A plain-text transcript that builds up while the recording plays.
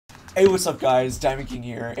Hey, what's up, guys? Thediamondking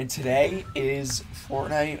here, and today is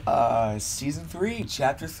Fortnite Season 3,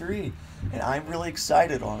 Chapter 3, and I'm really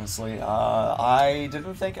excited, honestly. I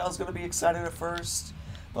didn't think I was going to be excited at first,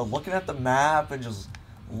 but looking at the map and just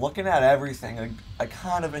looking at everything, I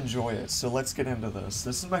kind of enjoy it, so let's get into this.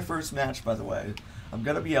 This is my first match, by the way. I'm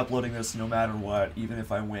going to be uploading this no matter what, even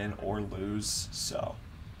if I win or lose, so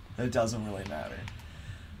it doesn't really matter.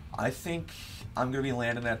 I think I'm going to be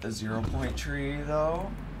landing at the 0 point tree, though.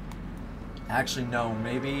 Actually, no,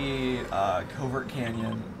 maybe Covert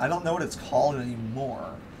Canyon. I don't know what it's called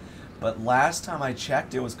anymore, but last time I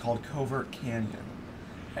checked, it was called Covert Canyon.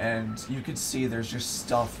 And you could see there's just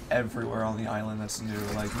stuff everywhere on the island that's new.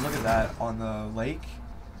 Like, look at that on the lake.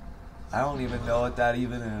 I don't even know what that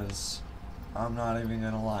even is. I'm not even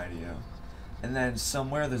gonna lie to you. And then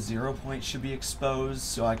somewhere the 0 point should be exposed,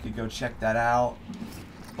 so I could go check that out.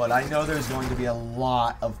 But I know there's going to be a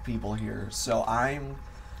lot of people here, so I'm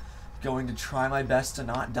going to try my best to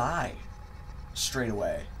not die straight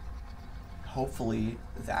away. Hopefully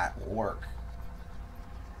that will work.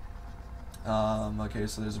 Okay,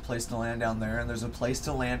 so there's a place to land down there, and there's a place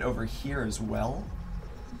to land over here as well.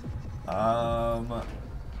 I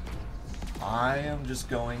am just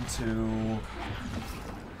going to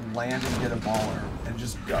land and get a baller and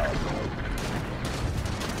just go.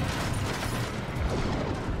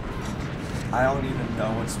 I don't even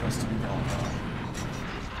know what's supposed to be going on.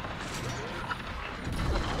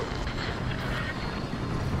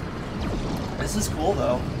 This is cool,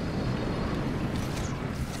 though.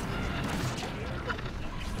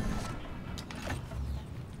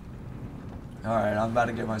 Alright, I'm about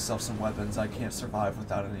to get myself some weapons. I can't survive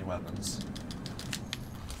without any weapons.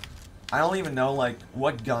 I don't even know, like,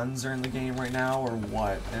 what guns are in the game right now or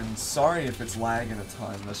what. And sorry if it's lagging a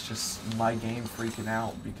ton. That's just my game freaking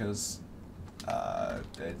out because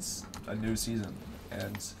it's a new season.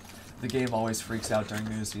 And the game always freaks out during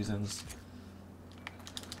new seasons.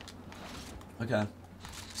 Okay,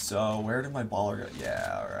 so where did my baller go?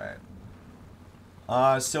 Yeah,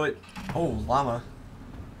 alright. Oh, llama.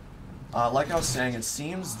 Like I was saying, it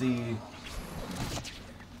seems the,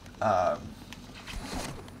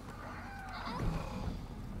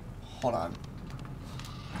 hold on.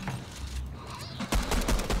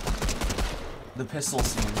 The pistol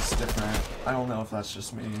seems different. I don't know if that's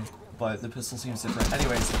just me, but the pistol seems different.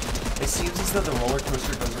 Anyways, it seems as though the roller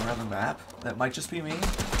coaster goes around the map. That might just be me.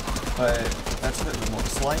 But that's what it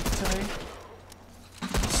looks like to me.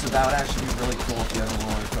 So that would actually be really cool if you had a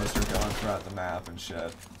roller coaster going throughout the map and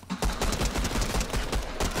shit.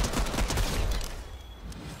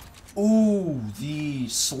 Ooh, the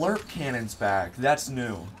slurp cannon's back. That's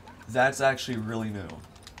new. That's actually really new.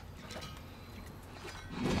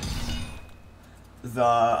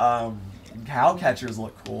 The cow catchers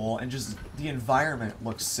look cool, and just the environment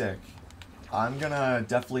looks sick. I'm gonna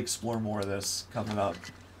definitely explore more of this coming up.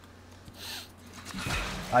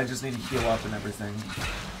 I just need to heal up and everything.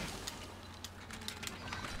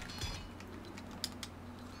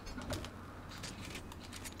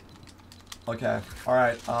 Okay,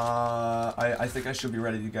 alright, I think I should be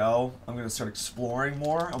ready to go. I'm gonna start exploring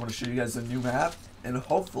more. I'm gonna show you guys the new map, and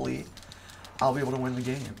hopefully, I'll be able to win the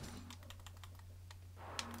game.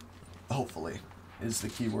 Hopefully, is the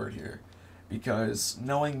key word here. Because,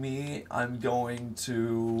 knowing me, I'm going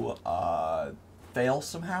to, fail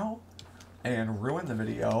somehow and ruin the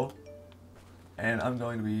video, and I'm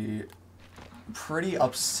going to be pretty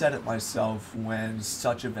upset at myself when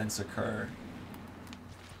such events occur.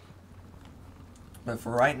 But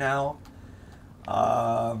for right now,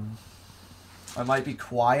 I might be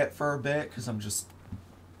quiet for a bit because I'm just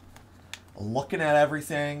looking at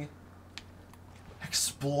everything,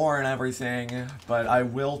 exploring everything, but I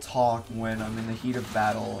will talk when I'm in the heat of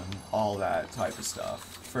battle and all that type of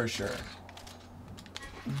stuff, for sure.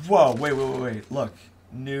 Whoa, wait, look.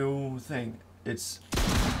 New thing. It's...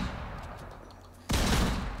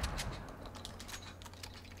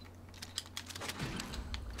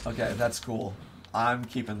 Okay, that's cool. I'm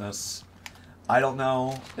keeping this. I don't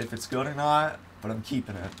know if it's good or not, but I'm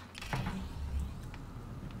keeping it.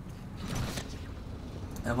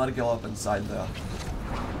 I'm gonna go up inside though.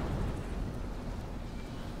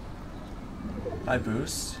 Can I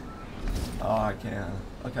boost? Oh, I can.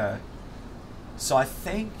 Okay. So I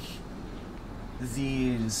think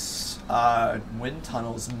these wind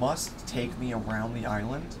tunnels must take me around the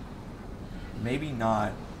island. Maybe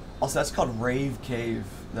not. Also, that's called Rave Cave.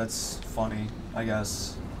 That's funny, I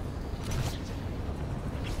guess.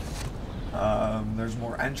 There's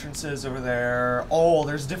more entrances over there. Oh,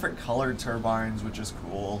 there's different colored turbines, which is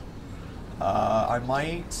cool. I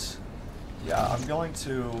might... Yeah, I'm going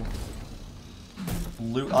to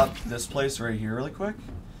loot up this place right here really quick.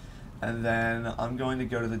 And then I'm going to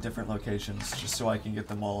go to the different locations just so I can get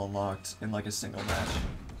them all unlocked in like a single match.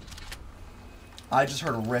 I just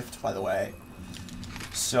heard a rift, by the way.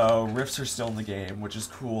 So rifts are still in the game, which is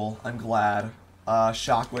cool. I'm glad.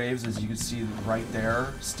 Shockwaves, as you can see right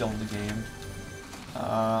there, still in the game.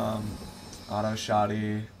 Auto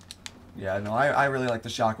shoddy. Yeah, no, I really like the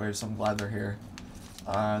shockwaves, so I'm glad they're here.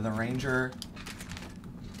 The ranger.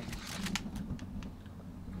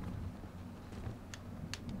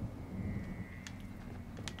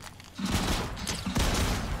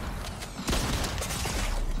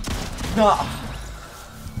 No.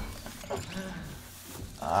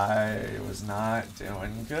 I was not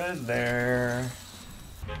doing good there.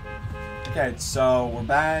 Okay, so we're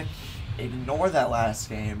back. Ignore that last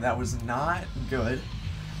game. That was not good.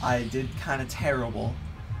 I did kind of terrible.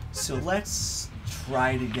 So let's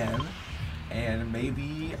try it again. And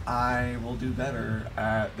maybe I will do better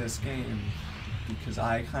at this game. Because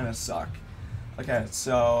I kind of suck. Okay,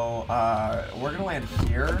 so we're going to land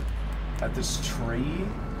here at this tree.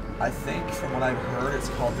 I think from what I've heard it's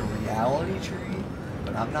called the reality tree.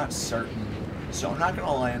 But I'm not certain. So I'm not going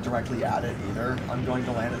to land directly at it either. I'm going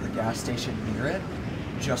to land at the gas station near it,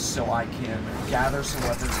 just so I can gather some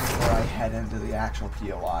weapons before I head into the actual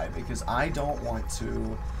POI, because I don't want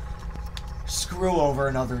to screw over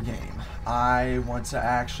another game. I want to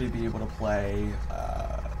actually be able to play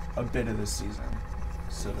a bit of this season.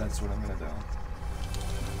 So that's what I'm going to do.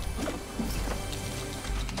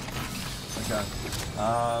 Okay.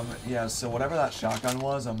 Yeah, so whatever that shotgun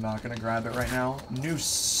was, I'm not gonna grab it right now. New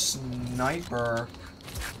sniper.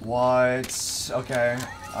 What? Okay.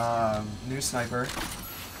 New sniper.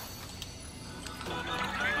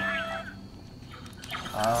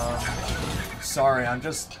 Sorry, I'm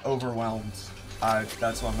just overwhelmed.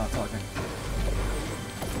 That's why I'm not talking.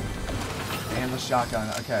 And the shotgun.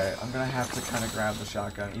 Okay, I'm gonna have to kind of grab the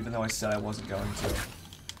shotgun, even though I said I wasn't going to.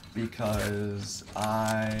 Because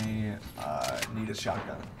I need a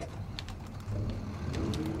shotgun.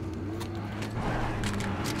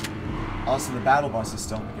 Also, the battle bus is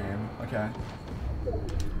still in the game. Okay.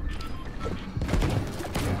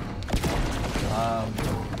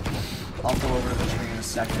 I'll go over to the tree in a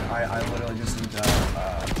second. I literally just need to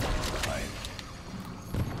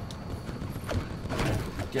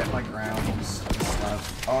get my grounds and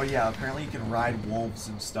stuff. Oh yeah, apparently you can ride wolves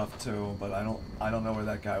and stuff too, but I don't know where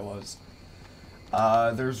that guy was.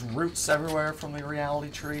 There's roots everywhere from the reality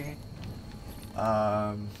tree,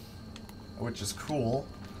 which is cool.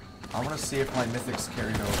 I want to see if my mythics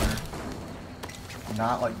carried over.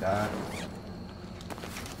 Not like that.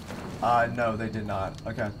 No, they did not.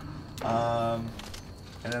 Okay.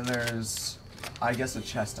 And then there's, I guess, a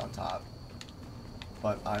chest on top.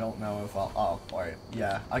 But I don't know if I'll... Oh, wait.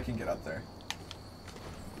 Yeah, I can get up there.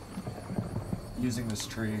 Using this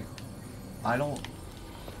tree. I don't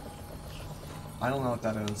know what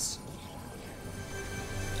that is.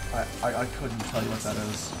 I couldn't tell you what that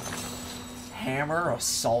is. Hammer?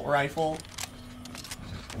 Assault rifle?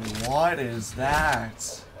 What is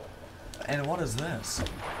that? And what is this?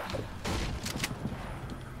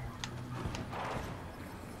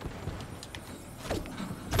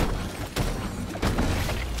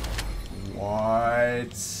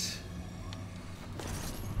 What?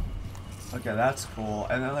 Okay, that's cool.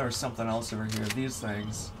 And then there was something else over here. These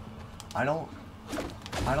things. I don't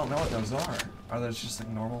know what those are. Are those just like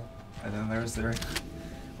normal? And then there's their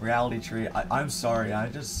reality tree. I'm sorry, I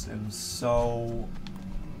just am so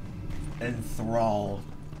enthralled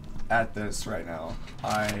at this right now.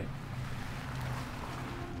 I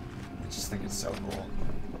just think it's so cool.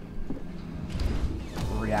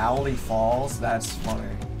 Reality Falls? That's funny.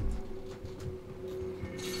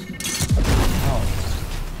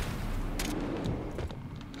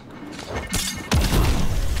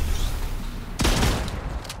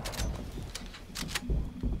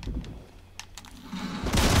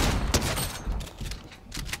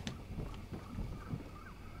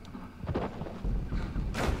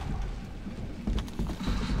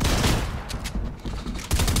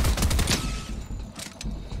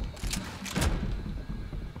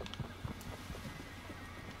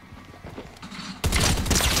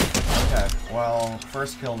 Well,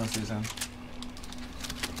 first kill this season.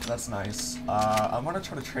 That's nice. I'm gonna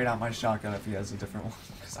try to trade out my shotgun if he has a different one,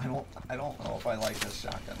 because I don't know if I like this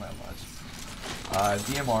shotgun that much.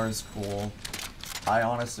 DMR is cool. I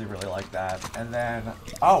honestly really like that. And then,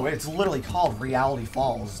 oh, it's literally called Reality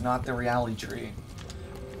Falls, not the Reality Tree.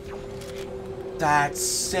 That's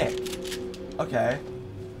sick. Okay.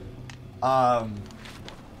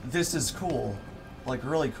 This is cool. Like,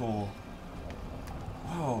 really cool.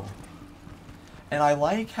 Whoa. And I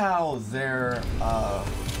like how they're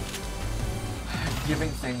giving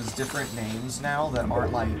things different names now that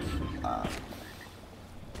aren't like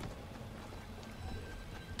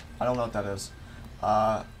I don't know what that is.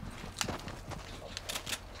 I'm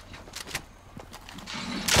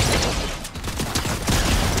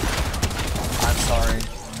sorry.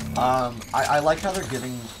 I like how they're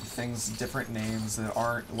giving things different names that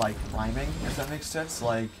aren't like rhyming, if that makes sense.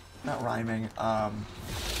 Like, not rhyming,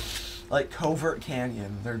 like Covert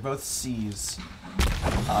Canyon. They're both C's.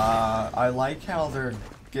 I like how they're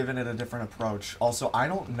giving it a different approach. Also, I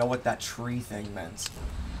don't know what that tree thing meant,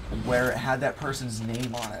 where it had that person's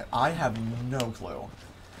name on it. I have no clue.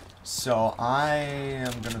 So I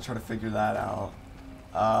am gonna try to figure that out.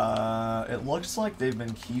 It looks like they've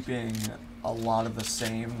been keeping a lot of the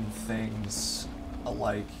same things.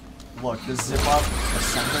 Like, look, the zip-up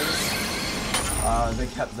ascenders, they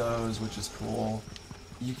kept those, which is cool.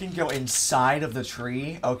 You can go inside of the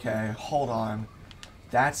tree? Okay, hold on.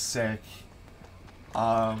 That's sick.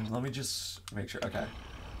 Let me just make sure. Okay.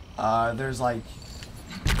 There's like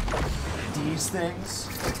these things.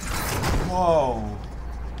 Whoa.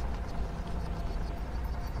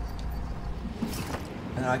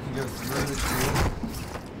 And I can go through the tree.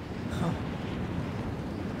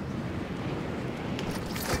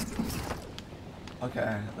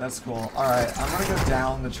 Okay, that's cool. Alright, I'm gonna go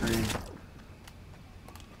down the tree.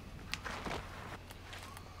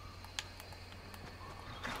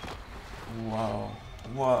 Whoa.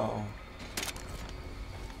 Whoa.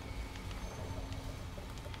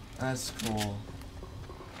 That's cool.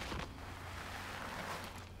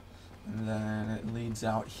 And then it leads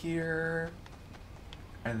out here.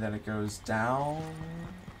 And then it goes down.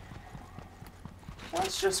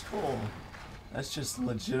 That's just cool. That's just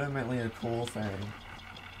legitimately a cool thing.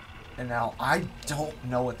 And now, I don't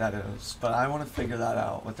know what that is, but I want to figure that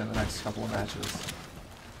out within the next couple of matches.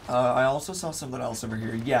 I also saw something else over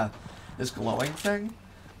here. Yeah, this glowing thing.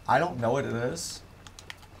 I don't know what it is.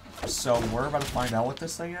 So we're about to find out what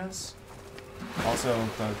this thing is. Also,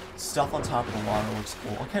 the stuff on top of the water looks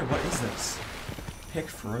cool. Okay, what is this? Pick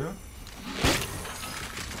fruit?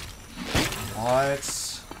 What?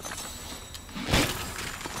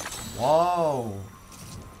 Whoa.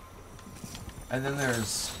 And then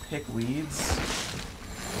there's pick weeds.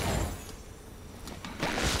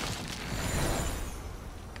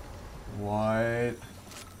 What? And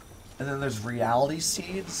then there's reality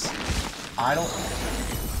seeds. I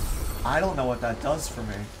don't know what that does for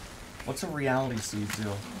me. What's a reality seed do?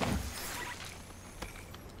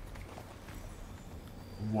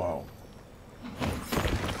 Whoa.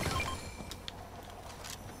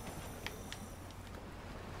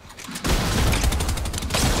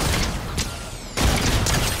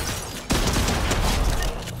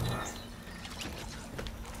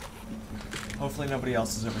 Hopefully nobody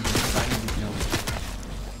else is over here, because I need to heal.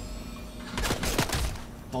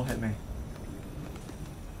 Don't hit me.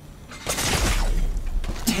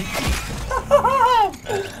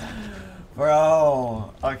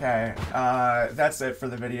 Bro, okay, that's it for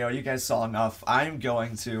the video. You guys saw enough. I'm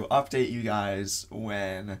going to update you guys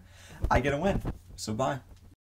when I get a win. So bye.